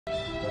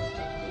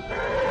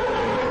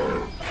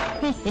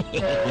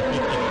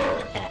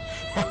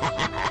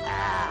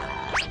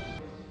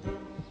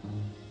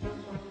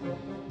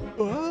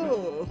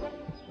Oh.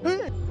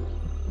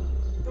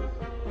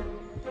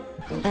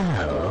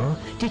 Oh,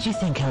 did you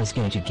think I was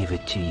going to give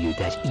it to you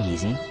that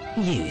easy?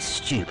 You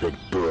stupid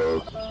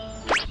bull.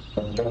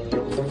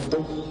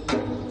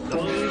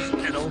 Those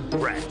little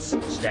brats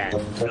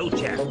stand no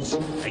chance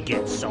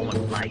against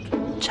someone like...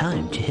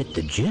 Time to hit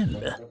the gym.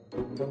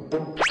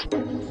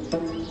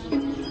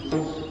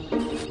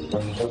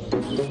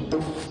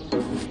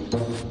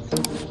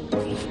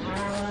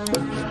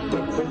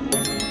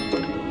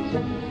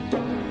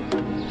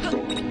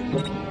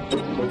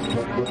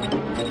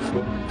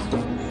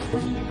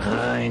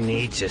 I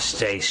need to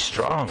stay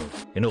strong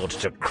in order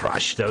to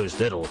crush those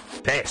little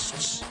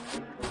pests.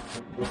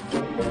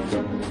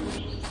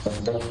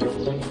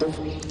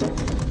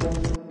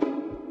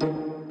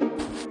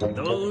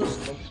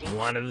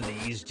 One of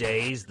these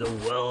days, the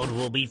world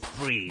will be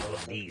free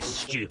of these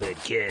stupid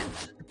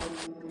kids.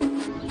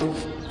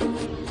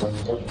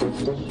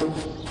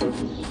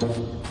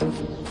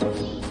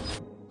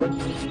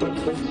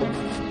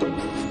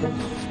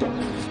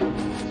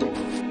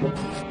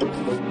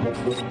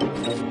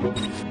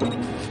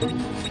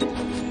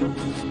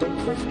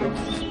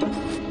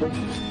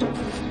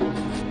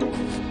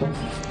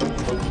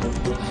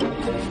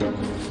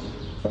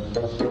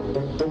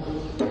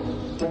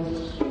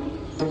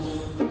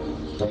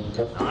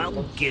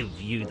 I'll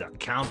give you the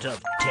count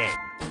of 10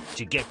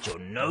 to get your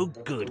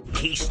no-good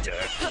keister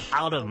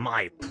out of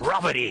my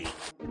property.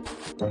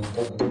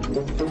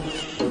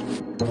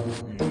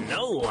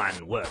 No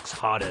one works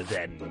harder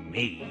than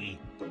me.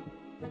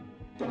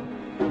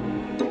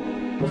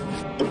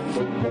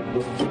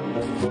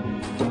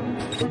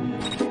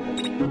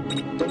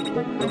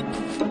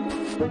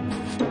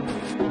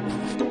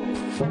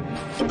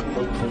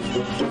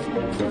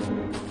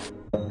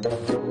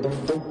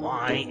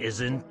 Why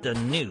isn't the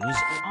news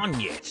on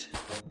yet?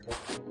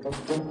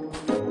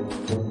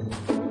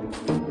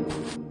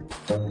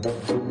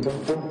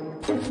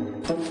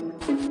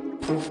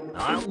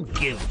 I'll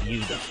give you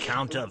the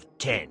count of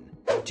 10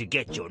 to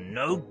get your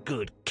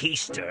no-good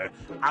keister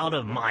out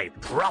of my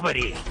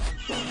property.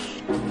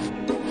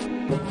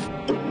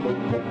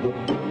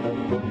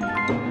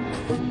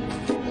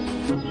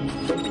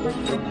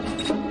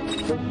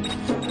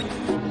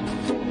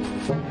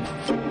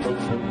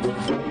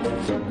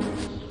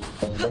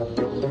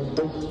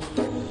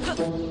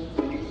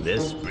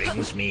 This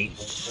brings me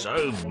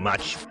so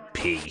much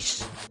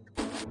peace.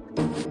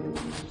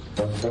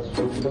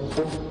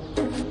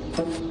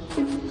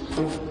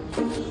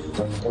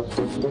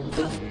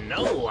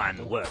 No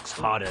one works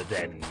harder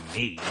than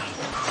me.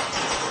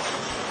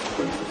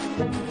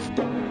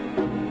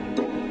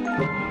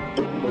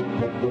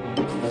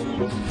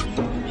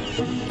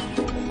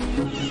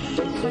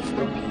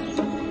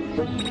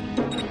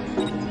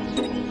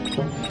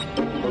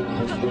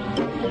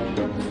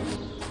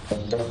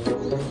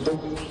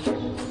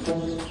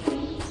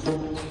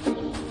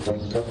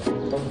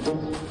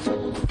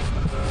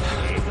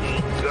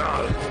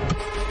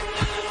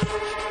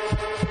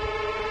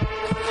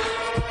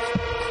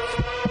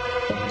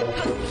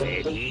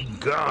 Let he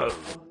go.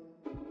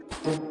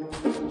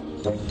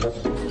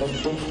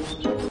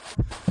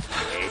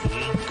 Let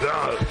he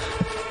go.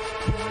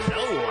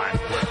 No one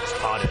works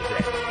harder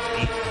than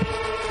me.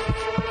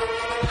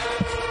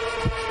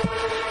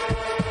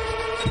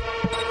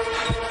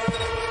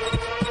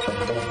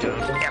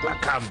 Don't ever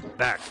come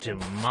back to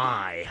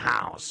my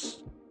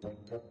house.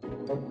 Let he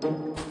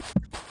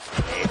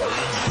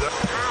go.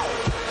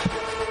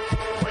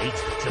 Wait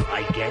till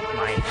I get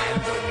my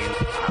hands on you.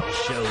 I'll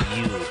show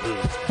you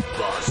who's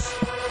boss.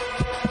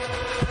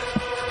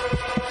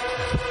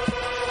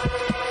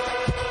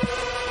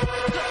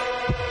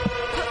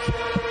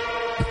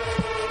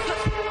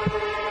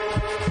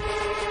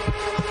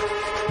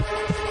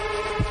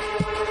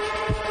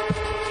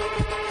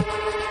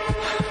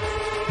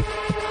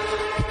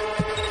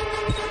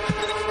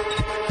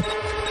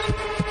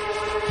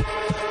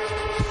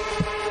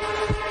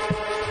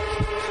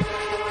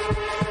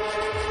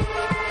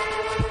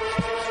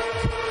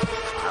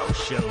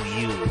 Show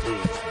you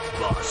who's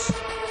boss.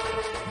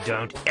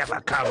 Don't ever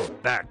come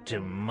back to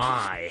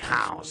my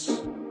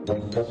house.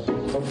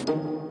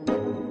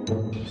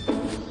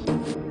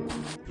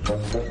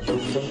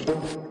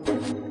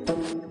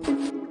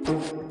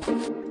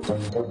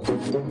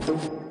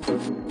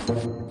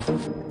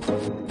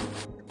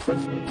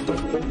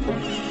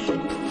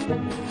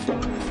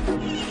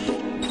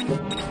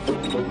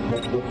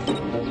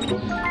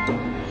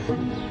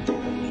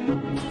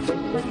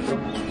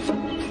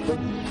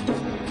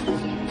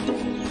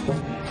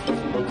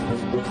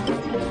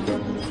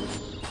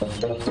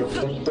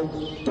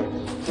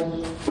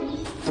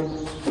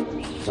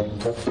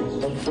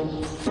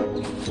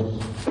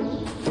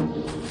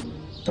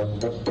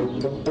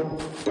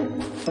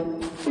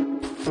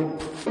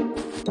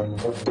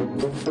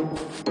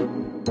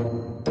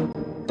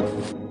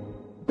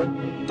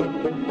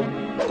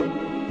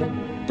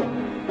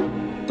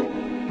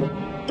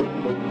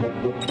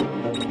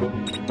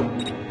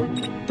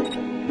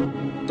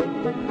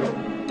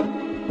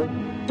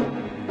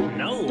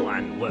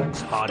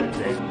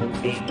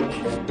 me.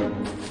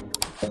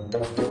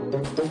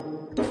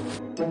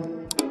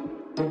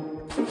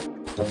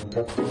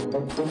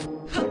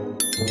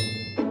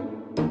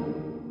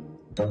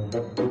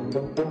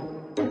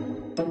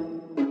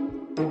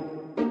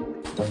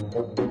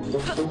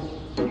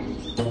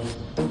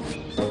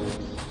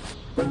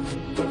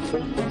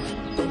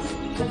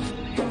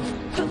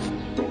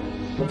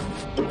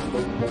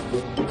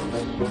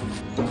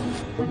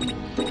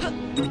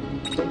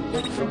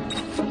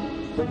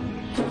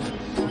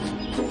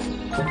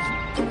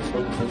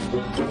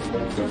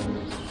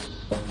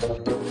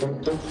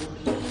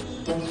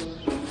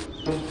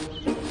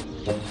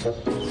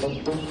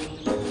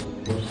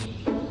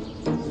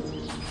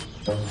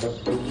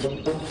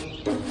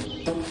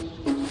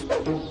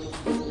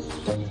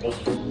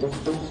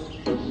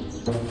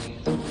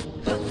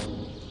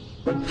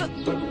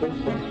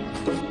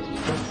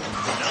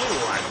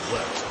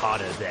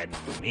 Harder than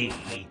me.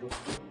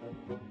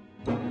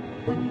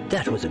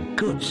 That was a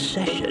good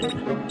session.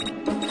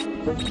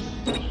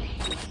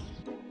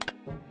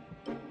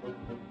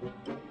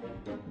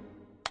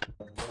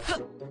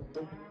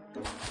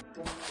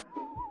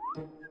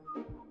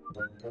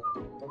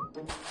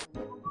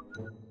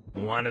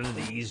 One of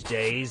these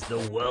days, the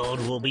world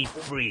will be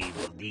free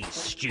of these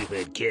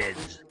stupid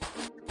kids.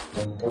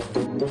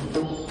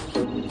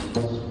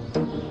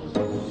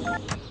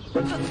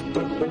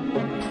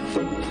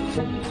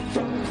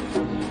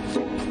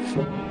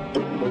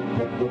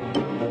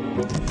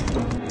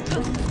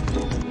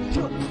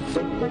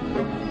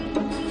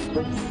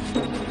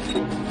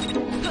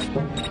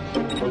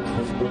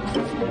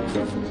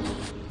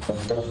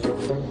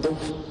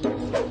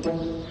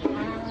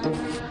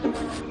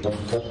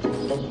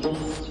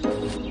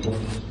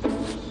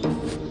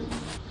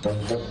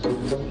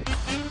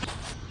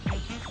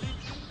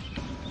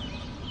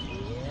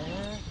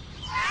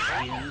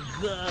 Here you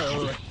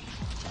go.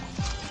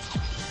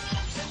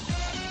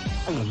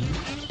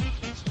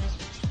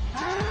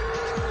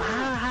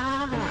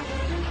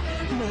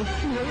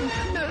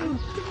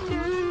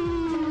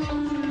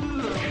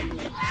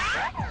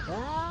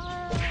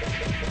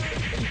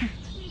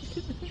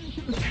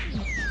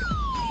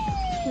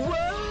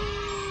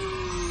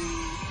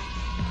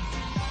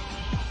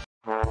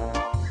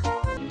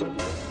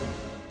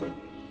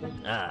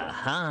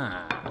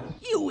 Aha!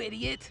 You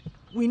idiot!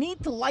 We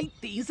need to light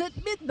these at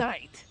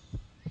midnight.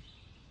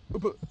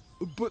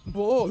 But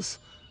boss,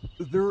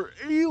 there are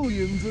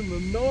aliens in the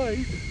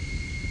night.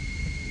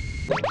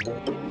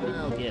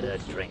 I'll get a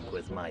drink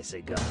with my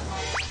cigar.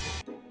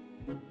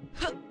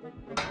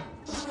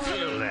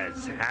 Still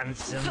as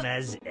handsome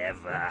as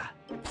ever.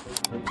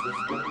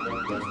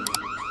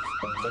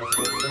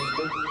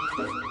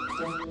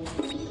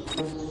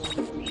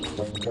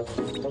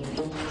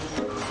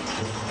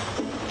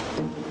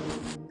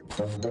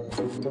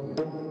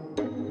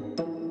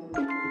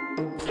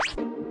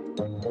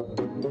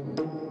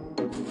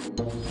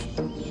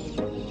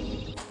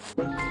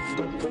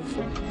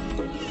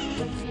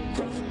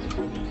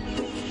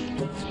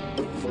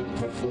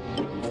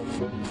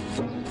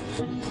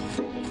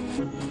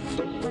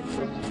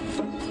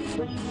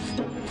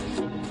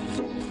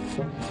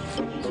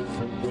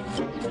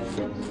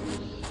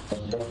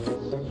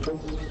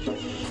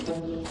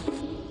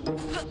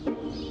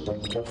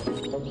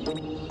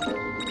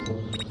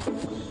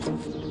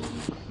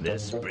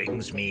 This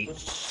brings me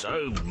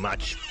so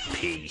much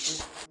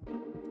peace.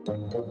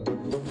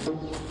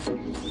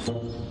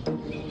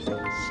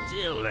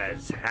 Still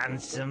as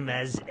handsome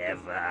as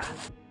ever.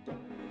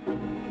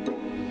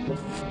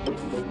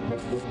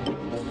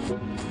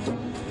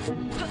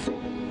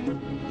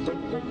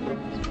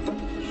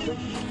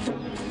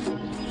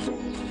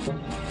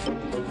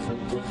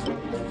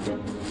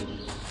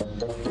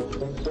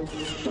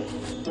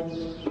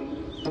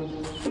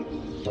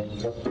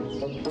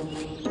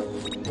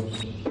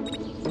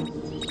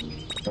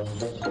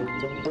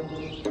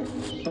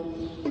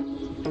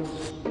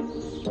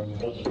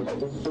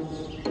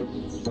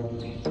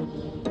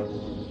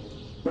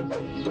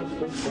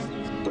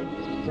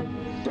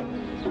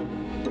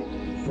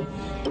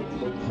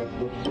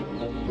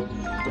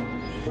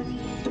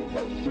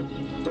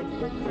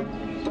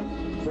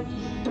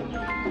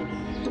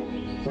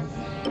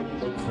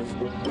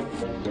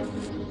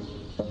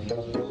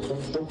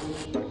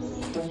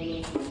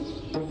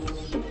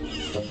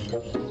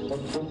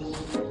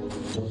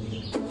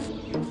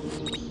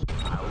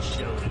 I'll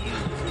show you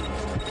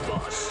who's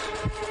boss.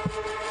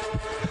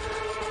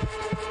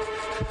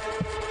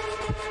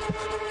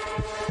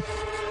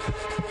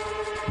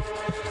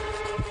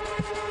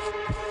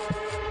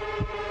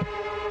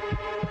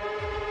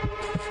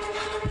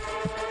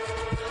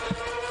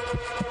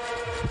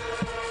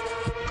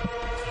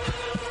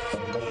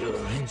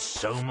 You're in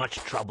so much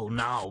trouble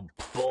now,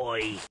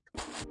 boy.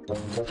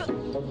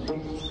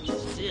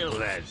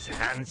 Still as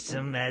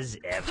handsome as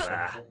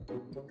ever.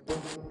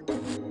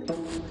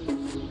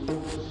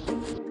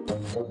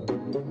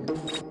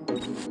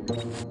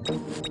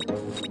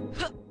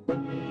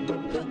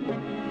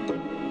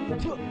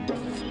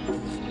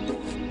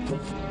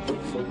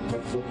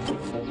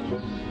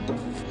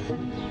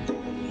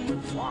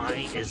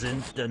 Why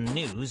isn't the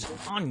news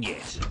on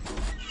yet?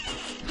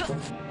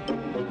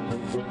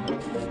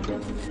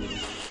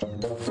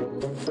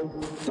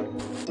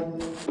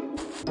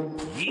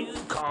 You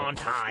can't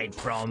hide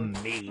from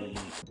me.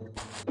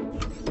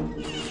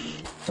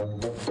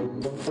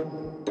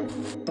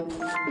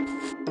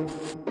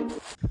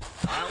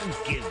 I'll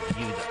give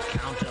you the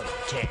count of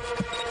 10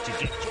 to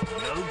get your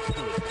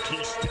no-good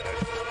keister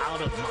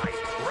out of my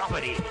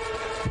property.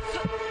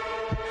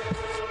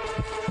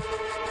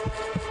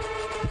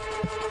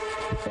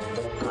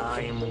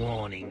 I'm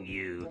warning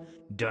you.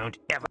 Don't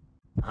ever...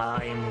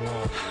 I'm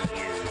warning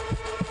you.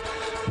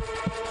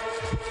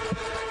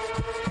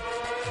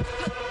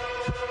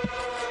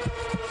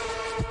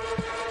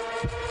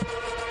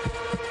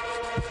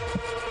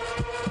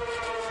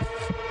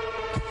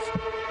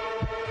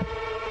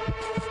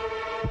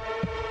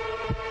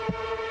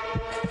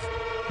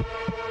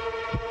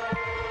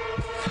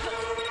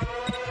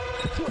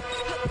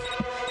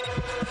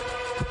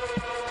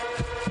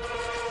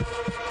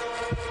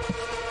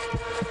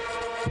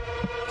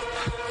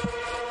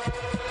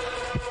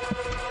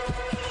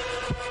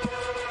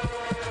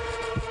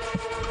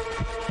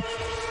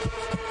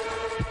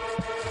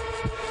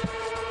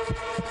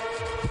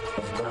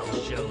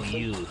 Show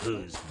you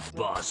who's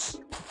boss.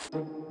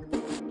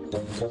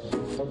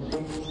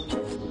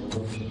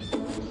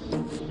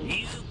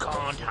 You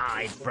can't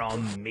hide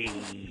from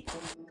me.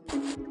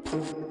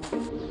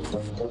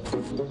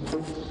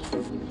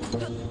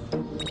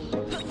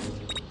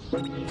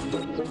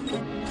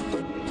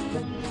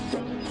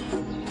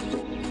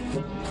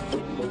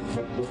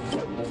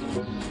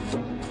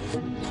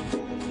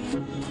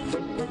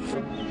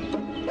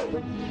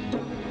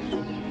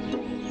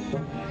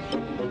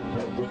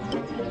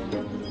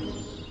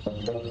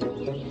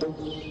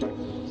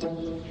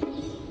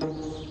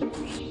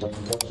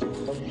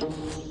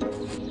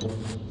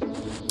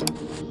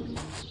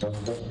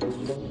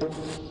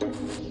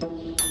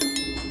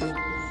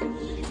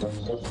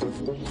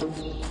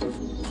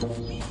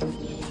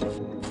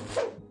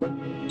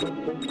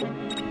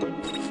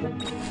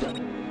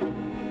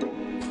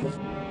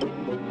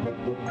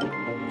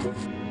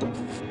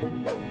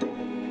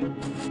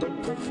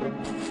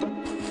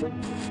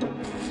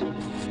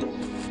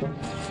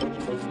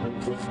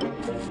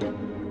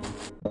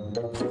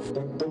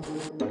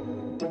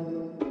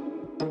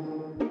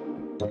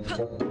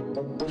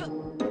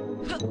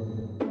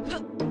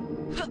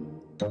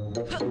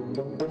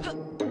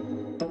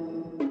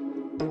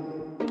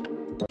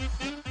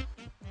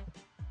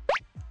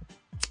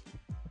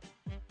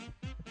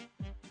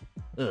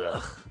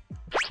 Ugh.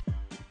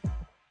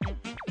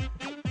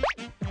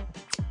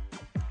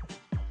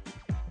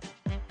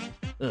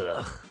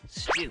 Ugh,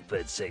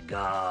 stupid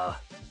cigar.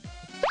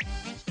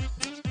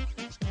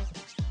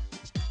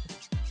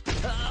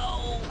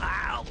 Oh,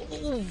 ow.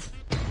 Oof.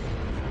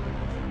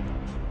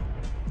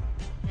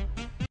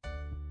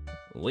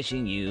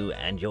 Wishing you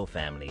and your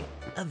family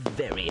a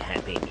very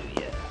happy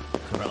New Year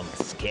from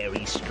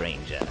Scary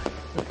Stranger.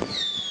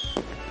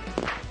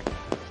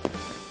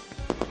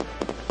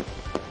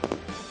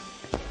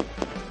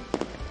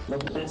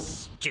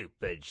 This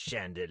stupid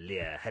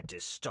chandelier had to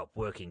stop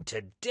working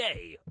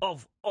today,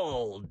 of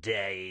all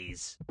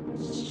days.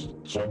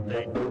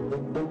 Stupid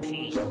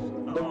piece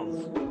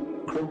of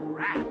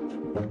crap.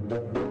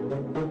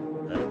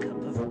 A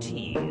cup of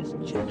tea is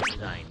just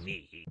what I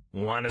need.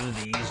 One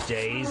of these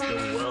days,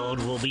 the world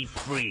will be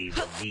free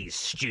of these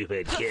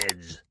stupid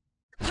kids.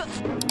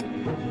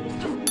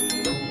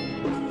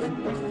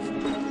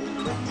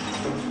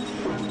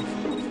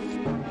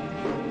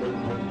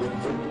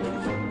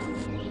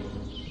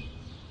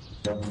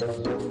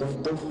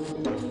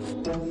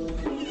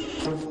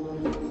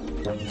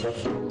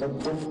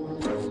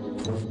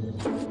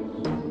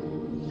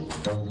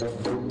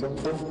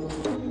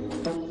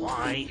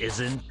 Why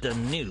isn't the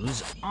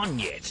news on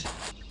yet?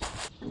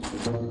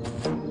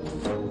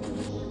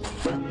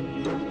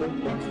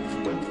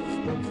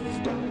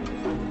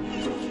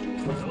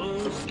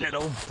 Those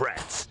little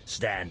brats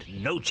stand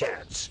no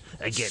chance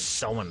against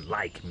someone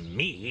like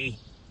me.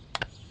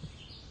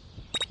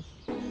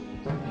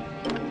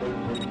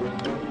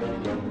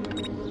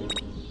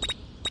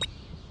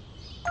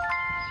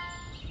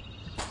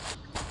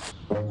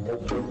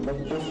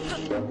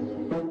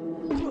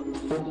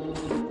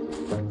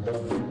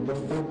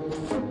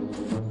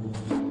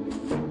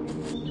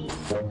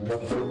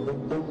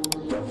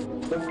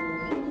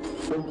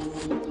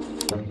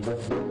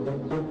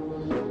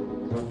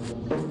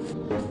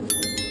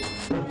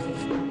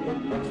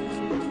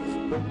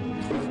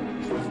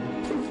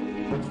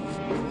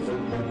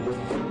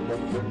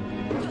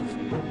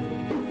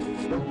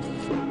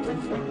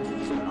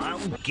 I'll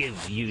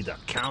give you the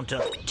count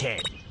of 10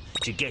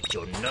 to get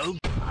your no.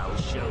 I'll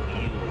show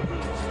you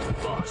who's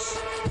boss.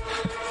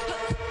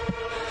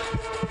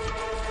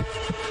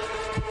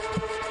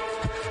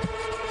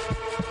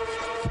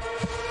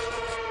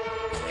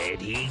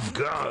 Where'd he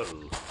go?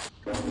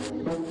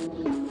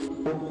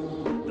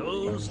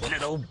 Those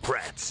little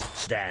brats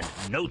stand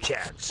no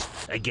chance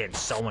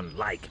against someone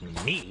like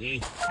me.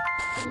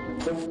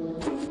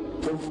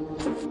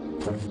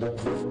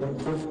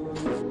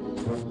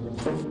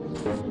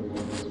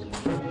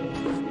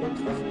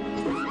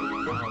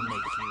 I'll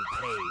make you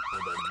pay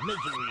for the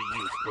misery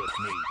you put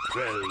me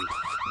through.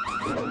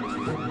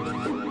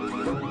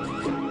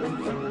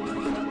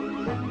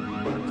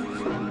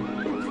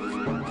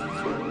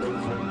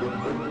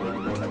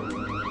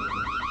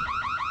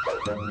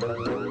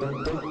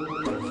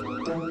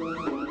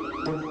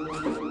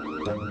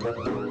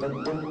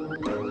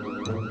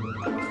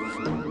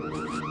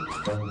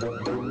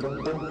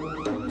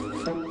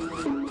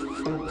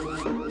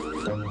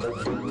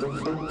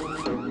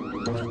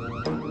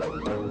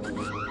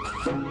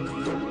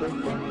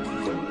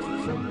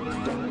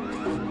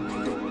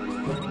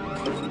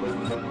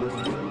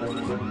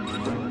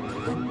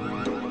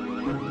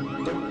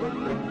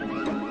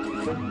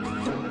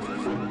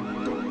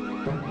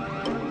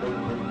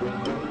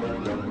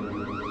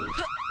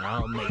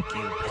 I'll make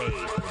you pay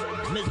for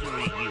the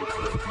misery you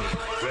put me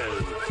through.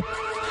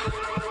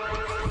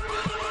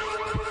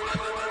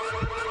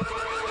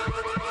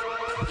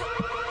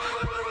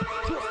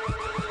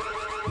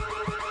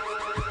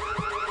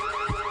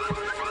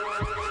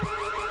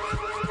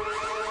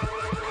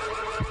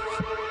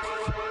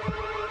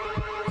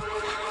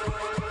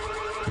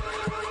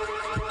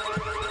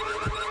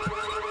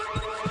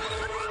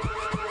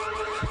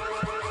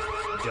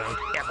 Don't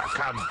ever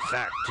come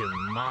back to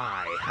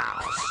my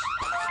house.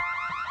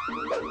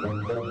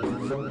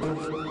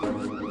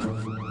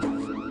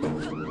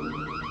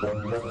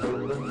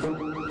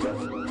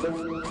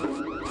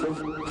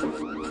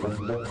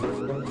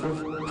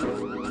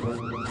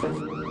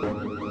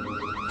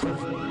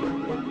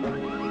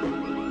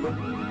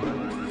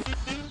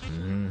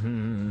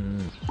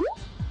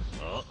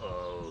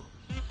 Uh-oh.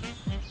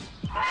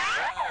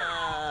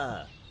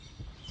 Ah!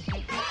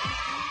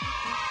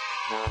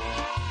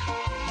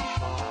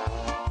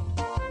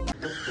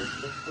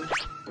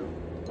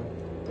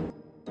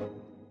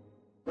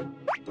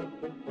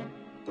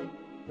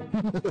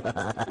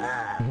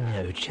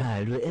 No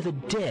child will ever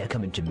dare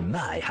come into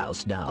my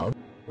house now.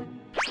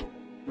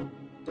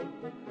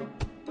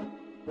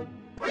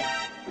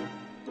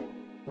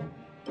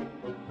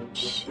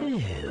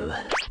 So...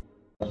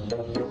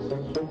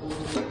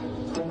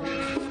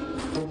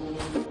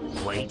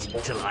 Wait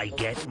till I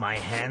get my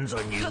hands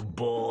on you,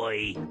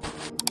 boy.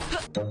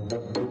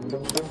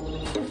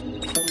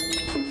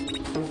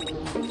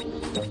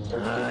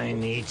 I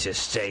need to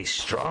stay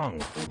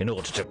strong in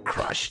order to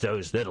crush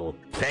those little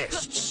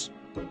pests.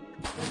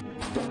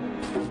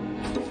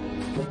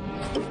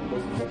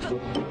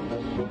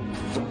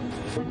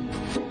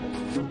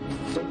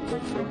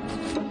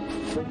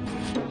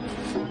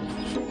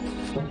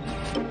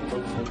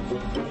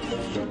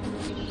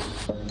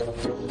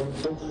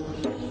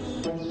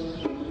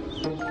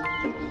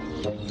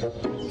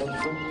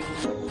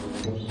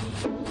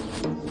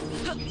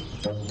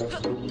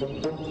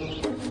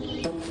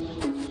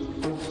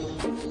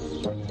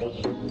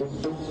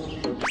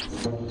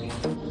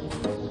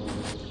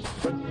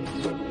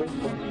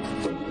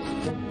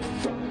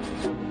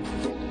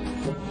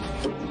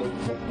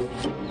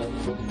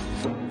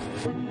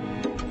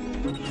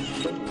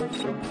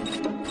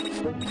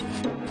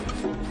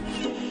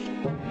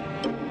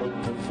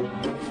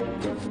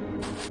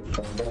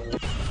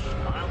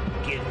 I'll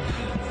give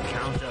you the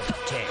count of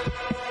 10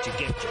 to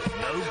get your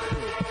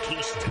no-good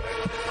keister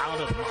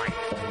out of my...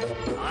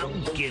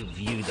 I'll give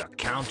you the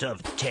count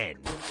of 10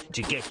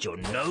 to get your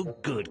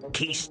no-good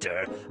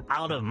keister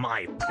out of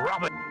my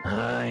property.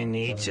 I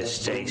need to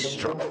stay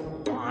strong.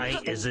 Why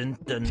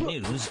isn't the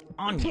news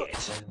on yet?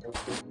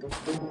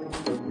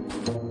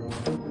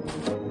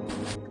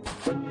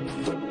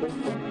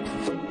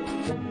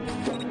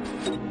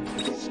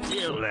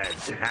 Still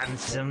as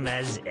handsome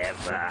as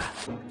ever.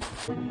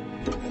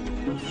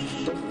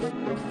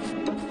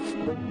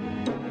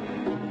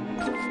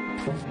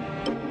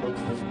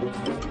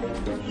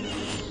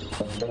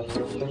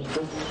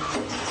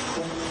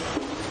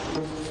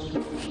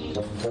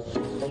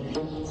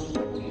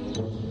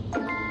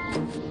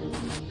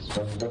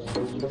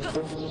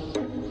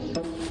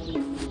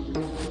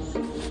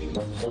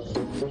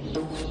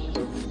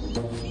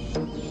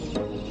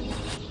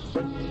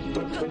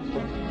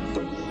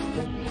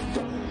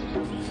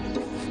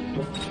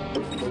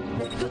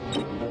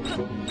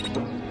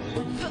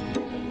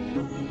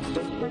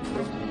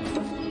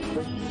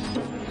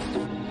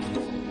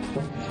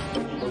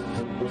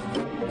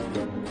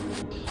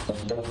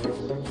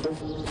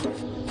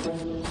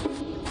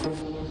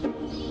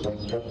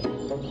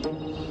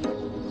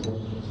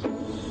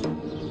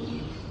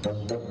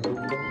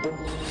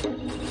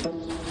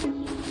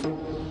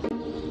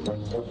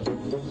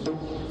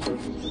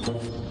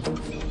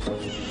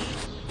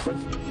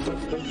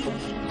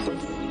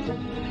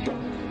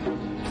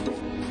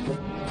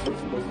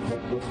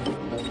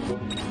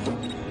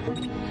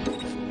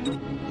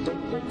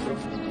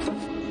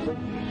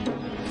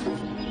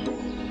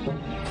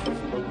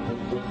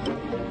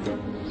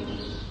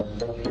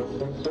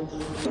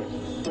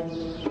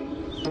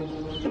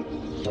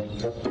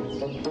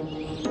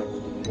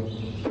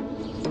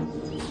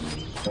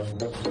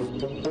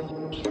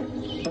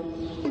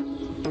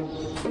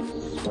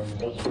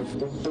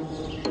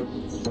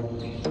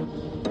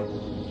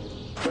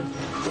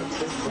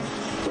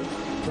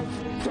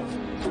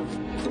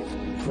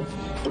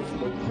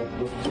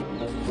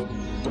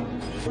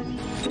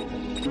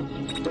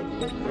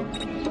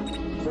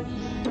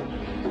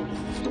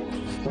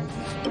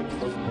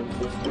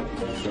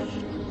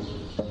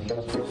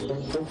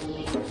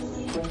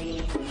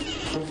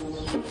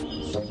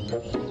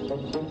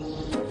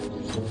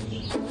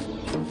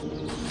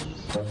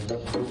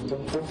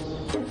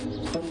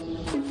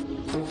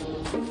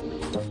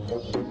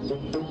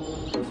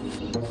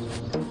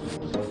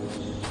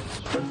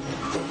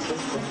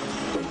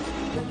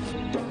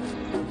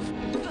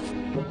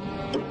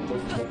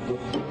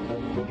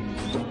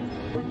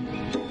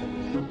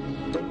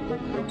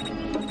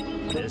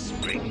 This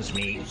brings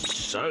me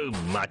so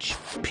much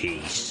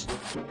peace.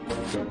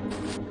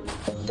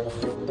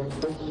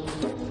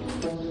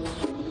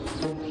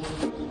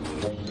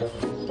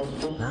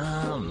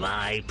 Ah,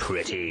 my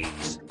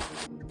pretties.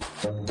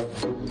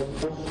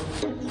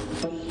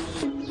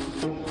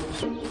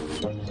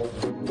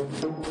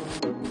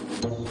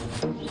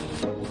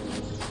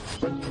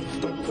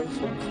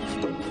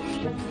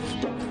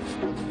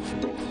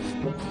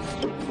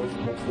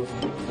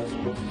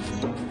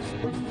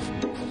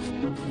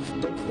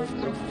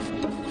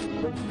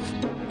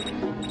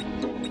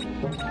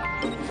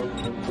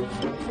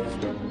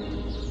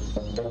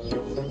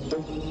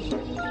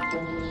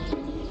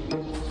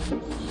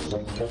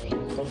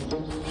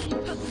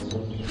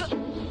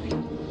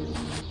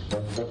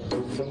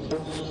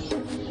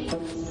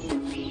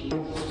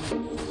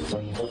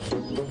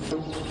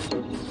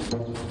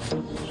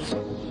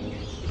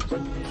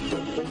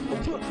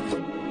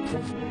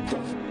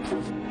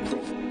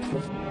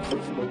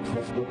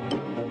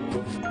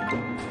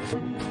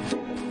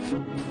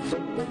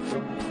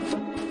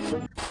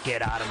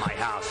 Get out of my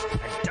house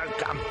and don't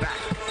come back.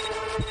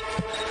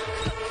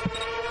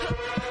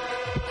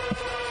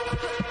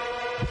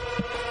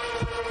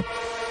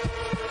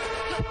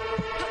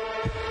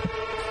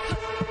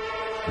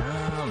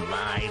 Ah,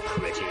 my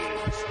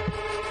pretties.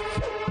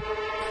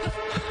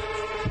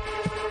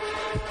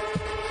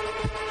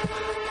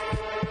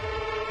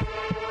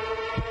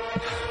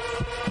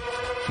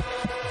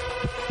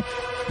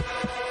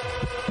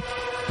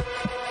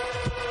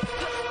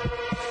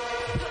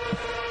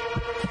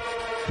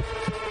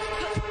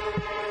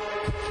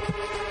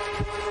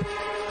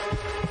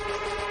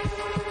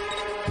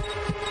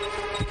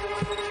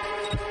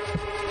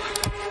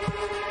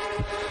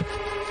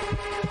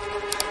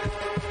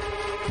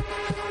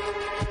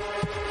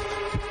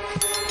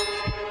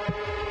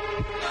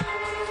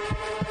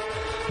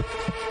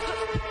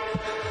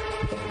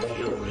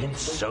 You're in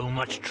so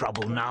much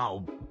trouble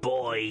now,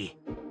 boy.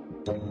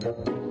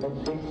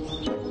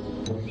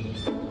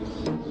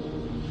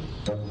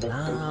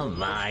 Ah,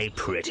 my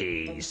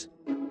pretties.